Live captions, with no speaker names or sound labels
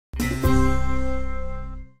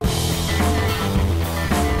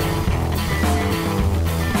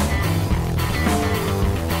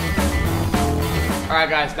Alright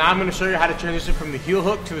guys, now I'm going to show you how to transition from the heel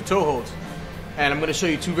hook to the toe hold. And I'm going to show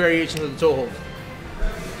you 2 variations of the toe hold.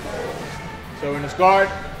 So in this guard,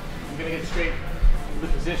 I'm going to get straight to the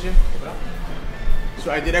position. So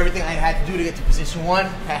I did everything I had to do to get to position 1. I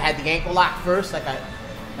had the ankle lock first, like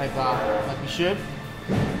we should.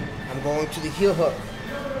 I'm going to the heel hook.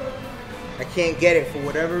 I can't get it for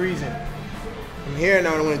whatever reason. From here,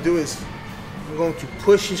 now what I'm going to do is I'm going to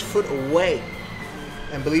push his foot away.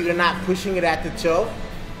 And believe it or not, pushing it at the toe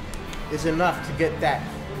is enough to get that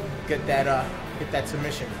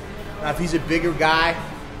submission. Now, if he's a bigger guy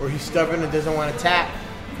or he's stubborn and doesn't want to tap,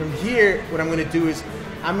 from here, what I'm going to do is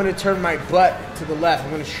I'm going to turn my butt to the left. I'm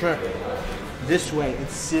going to shrimp this way and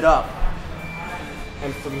sit up.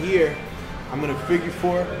 And from here, I'm going to figure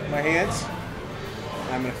 4 my hands,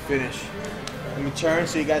 and I'm going to finish. Let me turn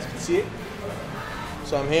so you guys can see it.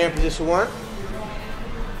 So I'm here in position 1.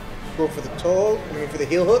 Go for the toe, for the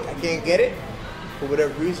heel hook. I can't get it for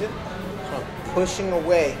whatever reason. So I'm pushing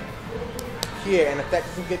away here, and if that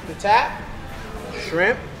doesn't get the tap,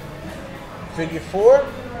 shrimp, figure 4,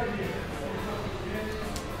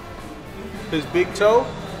 his big toe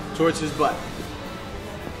towards his butt.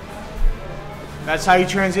 That's how you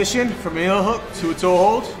transition from a heel hook to a toe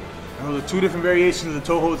hold. And those are 2 different variations of the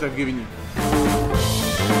toe holds I've given you.